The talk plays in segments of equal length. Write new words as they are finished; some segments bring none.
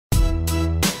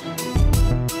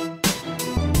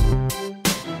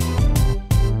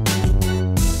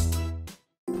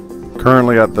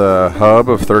Currently at the hub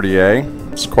of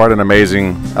 30A. It's quite an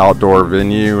amazing outdoor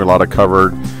venue, a lot of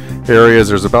covered areas.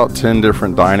 There's about 10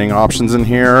 different dining options in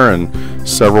here and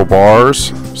several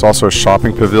bars. There's also a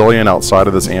shopping pavilion outside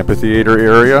of this amphitheater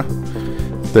area.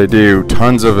 They do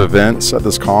tons of events at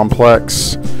this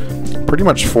complex. Pretty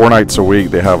much 4 nights a week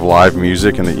they have live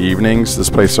music in the evenings. This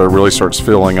place really starts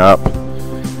filling up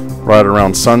right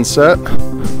around sunset.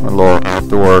 A little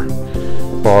outdoor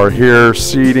bar here,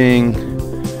 seating,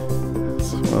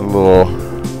 little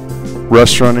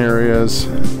restaurant areas.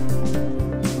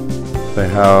 They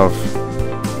have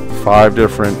 5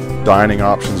 different dining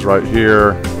options right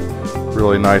here.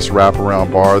 Really nice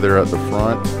wraparound bar there at the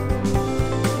front.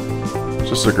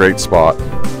 Just a great spot.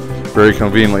 Very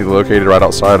conveniently located right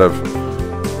outside of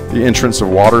the entrance of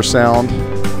Water Sound,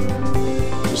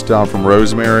 just down from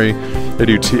Rosemary. They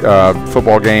do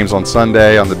football games on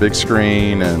Sunday on the big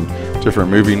screen and different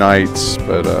movie nights,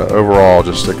 but overall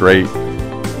just a great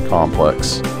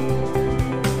complex.